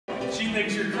she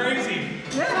thinks you're crazy.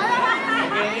 Look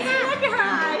at her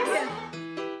eyes.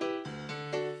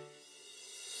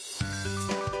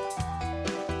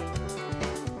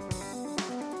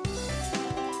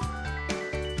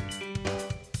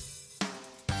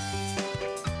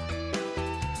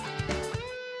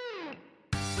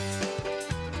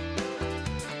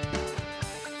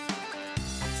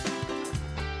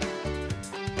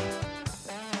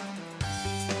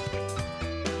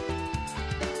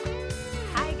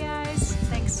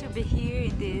 To be here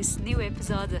in this new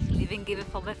episode of Living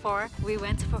EP12. We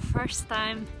went for first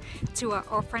time to our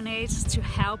orphanage to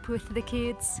help with the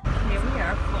kids. Here we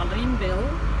are following Bill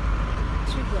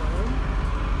to go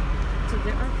to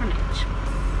the orphanage.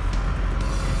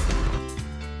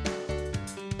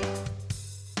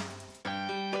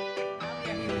 We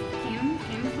are here with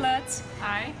Kim Flutz.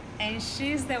 Hi. And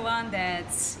she's the one that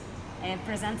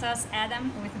presents us,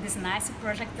 Adam, with this nice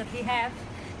project that he have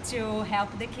to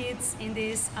help the kids in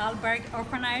this Albergue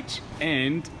orphanage.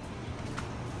 And,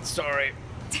 sorry,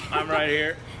 I'm right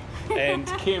here. And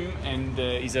Kim and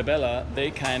Isabela, they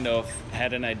kind of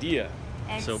had an idea.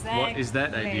 Exactly. So what is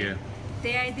that idea?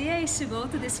 The idea is to go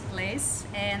to this place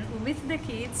and with the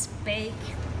kids bake,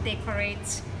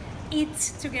 decorate,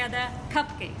 eat together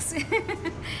cupcakes.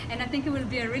 And I think it will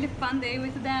be a really fun day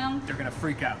with them. They're gonna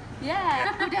freak out.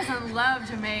 Yeah. Who doesn't love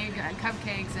to make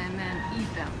cupcakes and then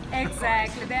eat them?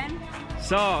 Exactly. Then.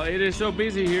 So it is so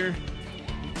busy here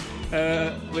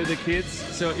with the kids.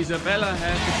 So Isabela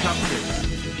has the cupcakes.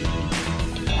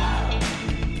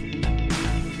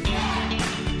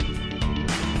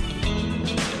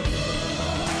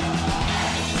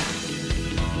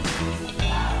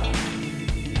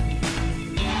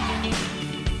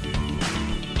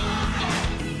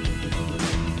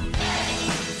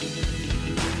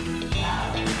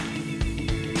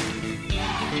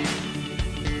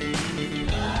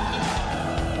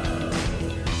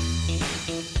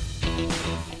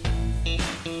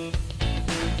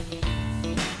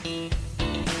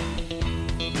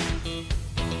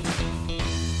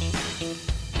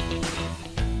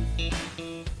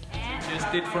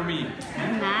 Did for me.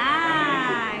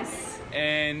 Nice.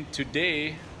 And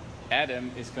today Adam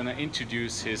is gonna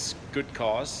introduce his good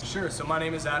cause. Sure, so my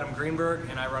name is Adam Greenberg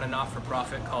and I run a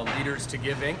not-for-profit called Leaders to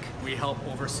Give Inc. We help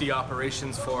oversee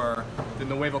operations for the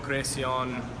Nuevo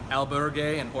Creacion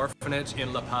Albergue and Orphanage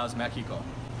in La Paz, Mexico.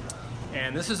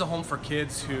 And this is a home for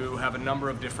kids who have a number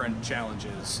of different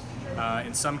challenges.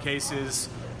 In some cases,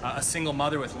 a single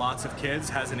mother with lots of kids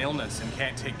has an illness and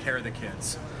can't take care of the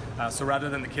kids. So rather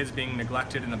than the kids being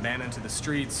neglected and abandoned to the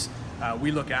streets,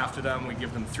 we look after them, we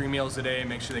give them 3 meals a day,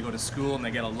 make sure they go to school and they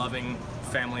get a loving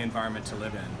family environment to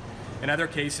live in. In other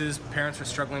cases, parents are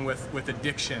struggling with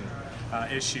addiction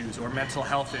issues or mental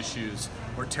health issues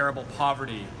or terrible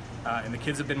poverty, and the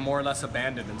kids have been more or less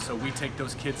abandoned, and so we take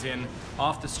those kids in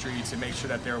off the streets and make sure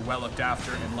that they're well looked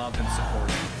after and loved and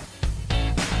supported.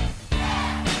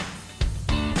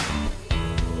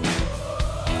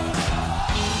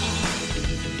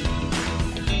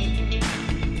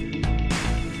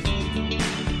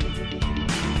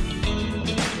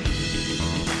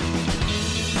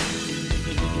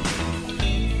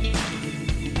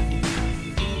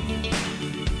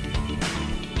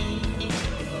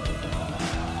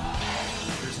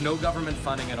 No government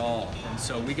funding at all, and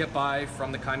so we get by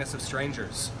from the kindness of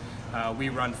strangers. We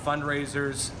run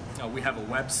fundraisers, we have a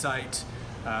website,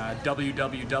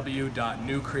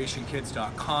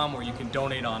 www.newcreationkids.com, where you can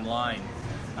donate online,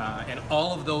 and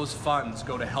all of those funds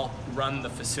go to help run the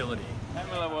facility.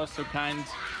 Pamela was so kind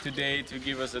today to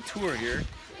give us a tour here,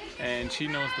 and she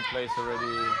knows the place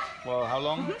already, well, how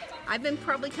long? I've been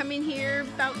probably coming here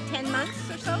about 10 months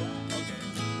or so. Okay.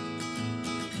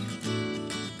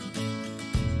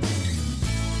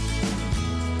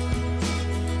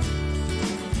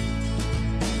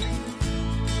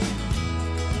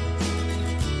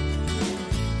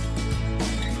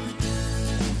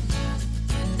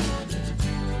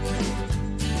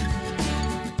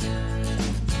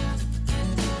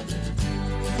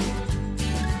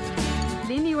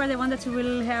 You are the one that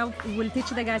will teach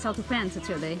the guys how to fence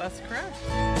today. That's correct.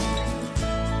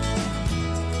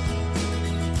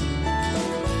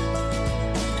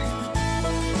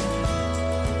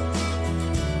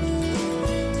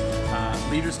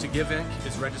 Leaders to Give Inc.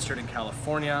 is registered in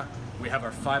California. We have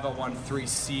our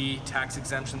 501(c)(3) tax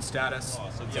exemption status. Oh,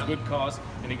 so it's a good cause,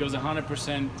 and it goes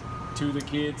 100% to the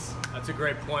kids. That's a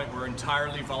great point. We're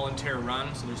entirely volunteer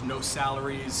run, so there's no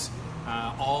salaries.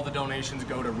 All the donations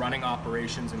go to running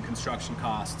operations and construction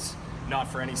costs, not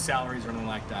for any salaries or anything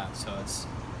like that. So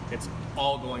it's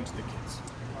all going to the kids.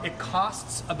 It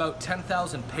costs about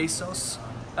 10,000 pesos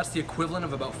That's the equivalent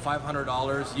of about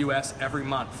 $500 US every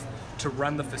month to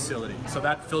run the facility. So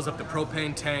that fills up the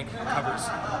propane tank, covers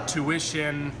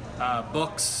tuition,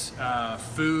 books,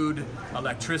 food,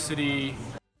 electricity,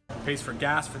 pays for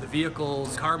gas for the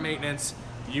vehicles, car maintenance,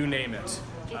 you name it.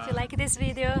 If you like this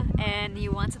video and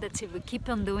you want that to keep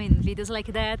on doing videos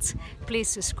like that, please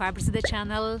subscribe to the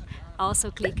channel.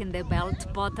 Also click on the bell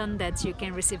button that you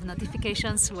can receive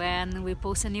notifications when we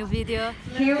post a new video.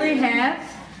 Here we have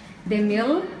the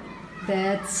meal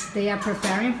that they are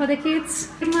preparing for the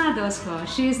kids.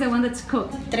 She is the one that's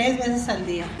cooked. 3 veces al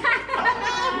día.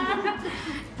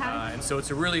 And so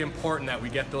it's really important that we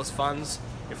get those funds.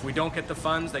 If we don't get the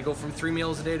funds, they go from 3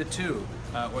 meals a day to 2,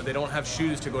 or they don't have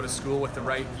shoes to go to school with the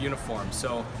right uniform.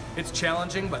 So it's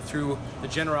challenging, but through the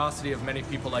generosity of many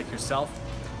people like yourself,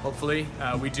 hopefully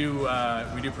we do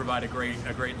provide a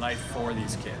great life for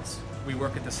these kids. We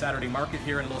work at the Saturday market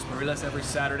here in Los Marilas every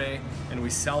Saturday, and we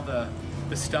sell the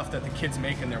stuff that the kids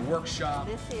make in their workshop.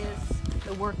 This is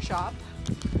the workshop.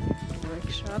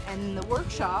 And the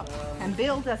workshop, and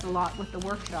Bill does a lot with the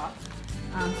workshop.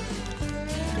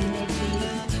 They make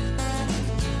these.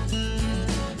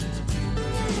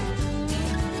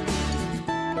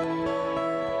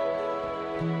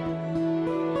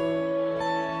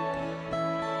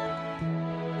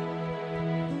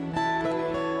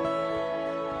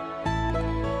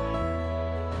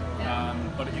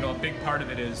 But you know, a big part of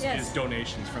it is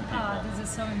donations from people. Oh, this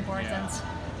is so important. Yeah.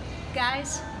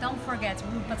 Guys, don't forget,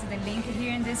 we'll put the link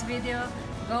here in this video.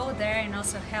 Go there and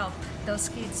also help those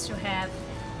kids to have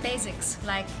basics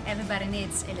like everybody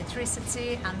needs: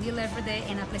 electricity, a meal every day,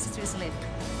 and a place to sleep.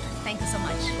 Thank you so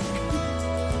much.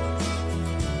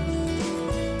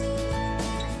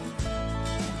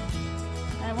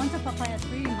 I want a papaya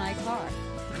tree in my car.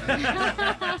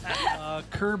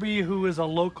 Kirby, who is a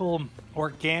local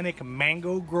organic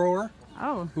mango grower,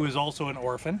 who is also an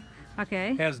orphan,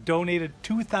 has donated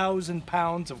 2,000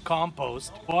 pounds of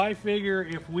compost. Well, I figure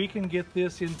if we can get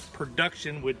this in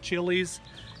production with chilies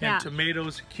and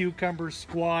tomatoes, cucumbers,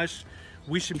 squash,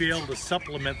 we should be able to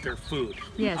supplement their food.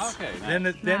 Yes. Okay.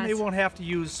 Then they won't have to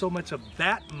use so much of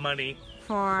that money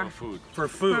for food. For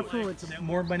food.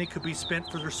 More money could be spent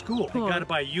for their school. They got to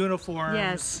buy uniforms.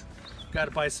 Yes. Got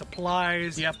to buy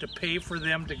supplies. You have to pay for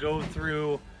them to go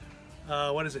through,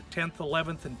 what is it, 10th,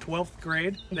 11th, and 12th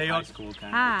grade? They High school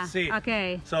kind of. See.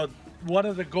 Okay. So one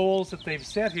of the goals that they've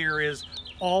set here is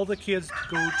all the kids to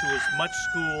go to as much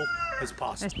school as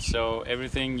possible. So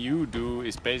everything you do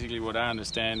is basically, what I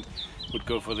understand, would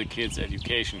go for the kids'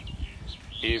 education.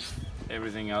 If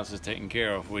everything else is taken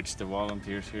care of, which the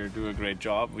volunteers here do a great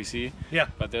job, we see. Yeah.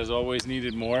 But there's always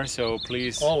needed more, so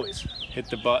please always hit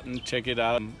the button, check it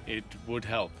out. It would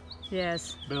help.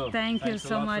 Yes. Bill, thank you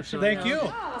so much. Thank you.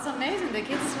 Oh, it's amazing. The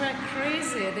kids were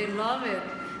crazy. They love it.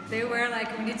 They were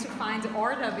like, we need to find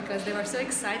order, because they were so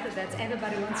excited that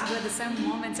everybody wants to do at the same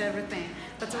moment everything.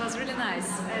 But it was really nice,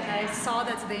 and I saw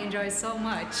that they enjoyed so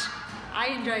much. I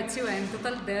enjoyed too, and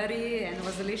totally dirty, and it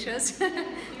was delicious.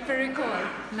 Very cool.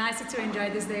 Nice to enjoy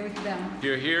this day with them. If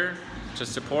you're here,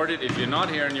 just support it. If you're not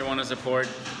here and you want to support,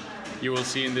 you will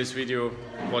see in this video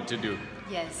what to do.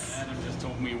 Yes. Adam just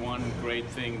told me one great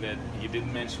thing that he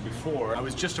didn't mention before. I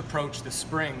was just approached this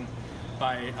spring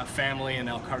by a family in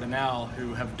El Cardinal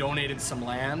who have donated some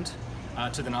land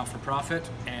to the not-for-profit,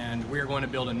 and we're going to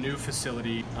build a new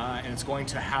facility, and it's going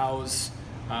to house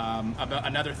about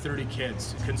another 30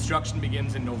 kids. Construction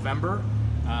begins in November,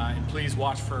 and please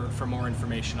watch for more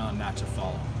information on that to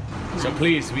follow. So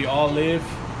please, we all live,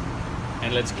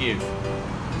 and let's give.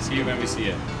 See you when we see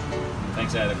it.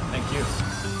 Thanks, Adam. Thank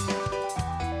you.